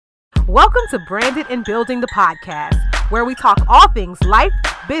Welcome to Branded and Building the podcast, where we talk all things life,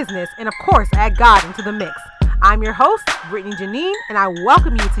 business, and of course, add God into the mix. I'm your host, Brittany Janine, and I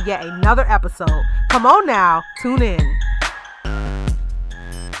welcome you to yet another episode. Come on now, tune in.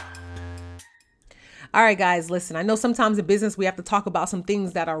 All right, guys, listen, I know sometimes in business we have to talk about some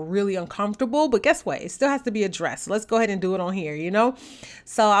things that are really uncomfortable, but guess what? It still has to be addressed. Let's go ahead and do it on here,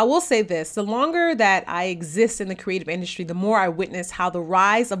 So I will say this, the longer that I exist in the creative industry, the more I witness how the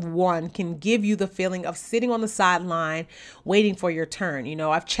rise of one can give you the feeling of sitting on the sideline waiting for your turn.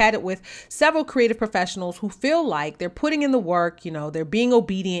 I've chatted with several creative professionals who feel like they're putting in the work, they're being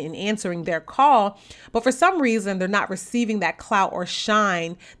obedient and answering their call, but for some reason they're not receiving that clout or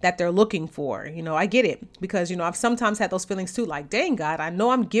shine that they're looking for. I get it because, I've sometimes had those feelings too, like, dang God, I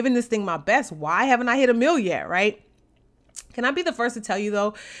know I'm giving this thing my best. Why haven't I hit a mill yet? Right? Can I be the first to tell you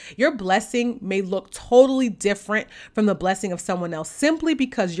though, your blessing may look totally different from the blessing of someone else simply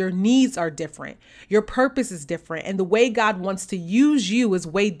because your needs are different. Your purpose is different. And the way God wants to use you is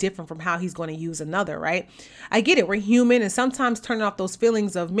way different from how he's going to use another, right? I get it. We're human. And sometimes turning off those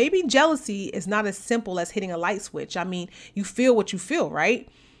feelings of maybe jealousy is not as simple as hitting a light switch. I mean, you feel what you feel, right?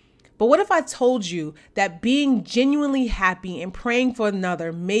 But what if I told you that being genuinely happy and praying for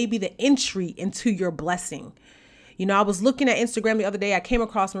another may be the entry into your blessing? I was looking at Instagram the other day. I came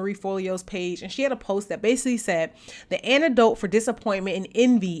across Marie Forleo's page and she had a post that basically said, the antidote for disappointment and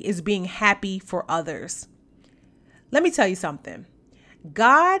envy is being happy for others. Let me tell you something.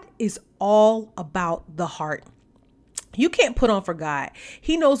 God is all about the heart. You can't put on for God.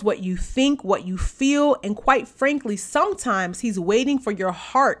 He knows what you think, what you feel, and quite frankly, sometimes he's waiting for your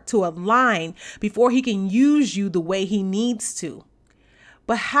heart to align before he can use you the way he needs to.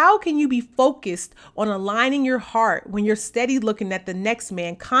 But how can you be focused on aligning your heart when you're steady looking at the next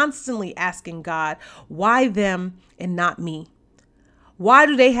man, constantly asking God, why them and not me? Why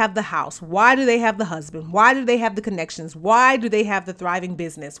do they have the house? Why do they have the husband? Why do they have the connections? Why do they have the thriving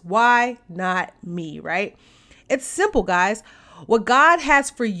business? Why not me, right? It's simple, guys. What God has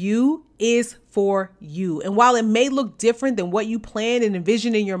for you is for you. And while it may look different than what you planned and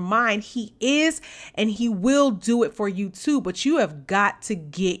envisioned in your mind, he is and he will do it for you too. But you have got to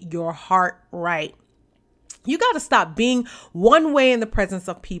get your heart right. You got to stop being one way in the presence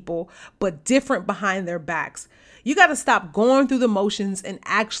of people, but different behind their backs. You got to stop going through the motions and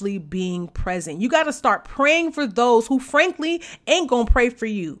actually being present. You got to start praying for those who frankly ain't going to pray for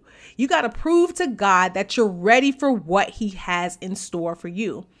you. You got to prove to God that you're ready for what he has in store for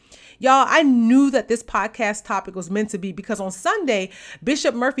you. Y'all, I knew that this podcast topic was meant to be because on Sunday,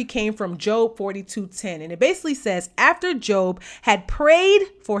 Bishop Murphy came from Job 42:10, and it basically says, after Job had prayed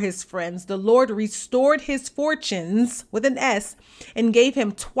for his friends, the Lord restored his fortunes with an S and gave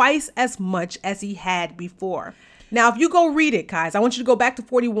him twice as much as he had before. Now, if you go read it, guys, I want you to go back to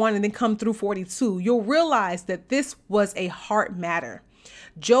 41 and then come through 42. You'll realize that this was a heart matter.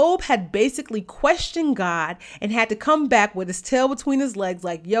 Job had basically questioned God and had to come back with his tail between his legs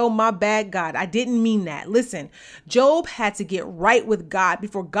like, yo, my bad, God. I didn't mean that. Listen, Job had to get right with God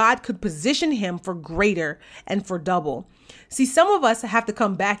before God could position him for greater and for double. See, some of us have to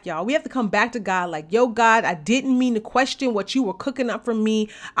come back, y'all. We have to come back to God like, yo, God, I didn't mean to question what you were cooking up for me.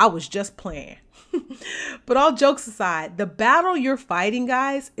 I was just playing. But all jokes aside, the battle you're fighting,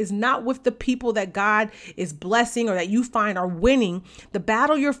 guys, is not with the people that God is blessing or that you find are winning. The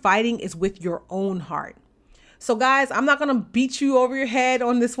battle you're fighting is with your own heart. So, guys, I'm not going to beat you over your head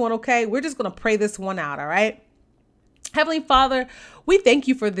on this one, okay? We're just going to pray this one out, all right? Heavenly Father, we thank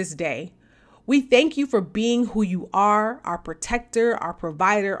you for this day. We thank you for being who you are, our protector, our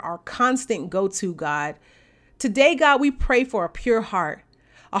provider, our constant go-to, God. Today, God, we pray for a pure heart.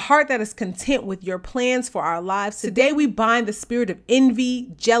 A heart that is content with your plans for our lives. Today, we bind the spirit of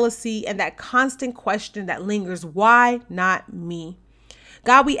envy, jealousy, and that constant question that lingers, why not me?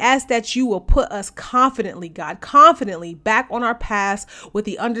 God, we ask that you will put us confidently back on our paths with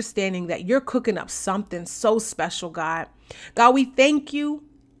the understanding that you're cooking up something so special, God. God, we thank you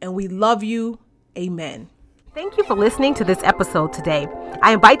and we love you. Amen. Thank you for listening to this episode today.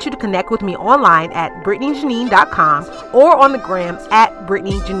 I invite you to connect with me online at BrittanyJanine.com or on the gram at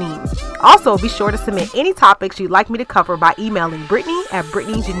BrittanyJanine. Also, be sure to submit any topics you'd like me to cover by emailing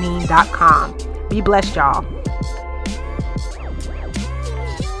Brittany@BrittanyJanine.com. Be blessed, y'all.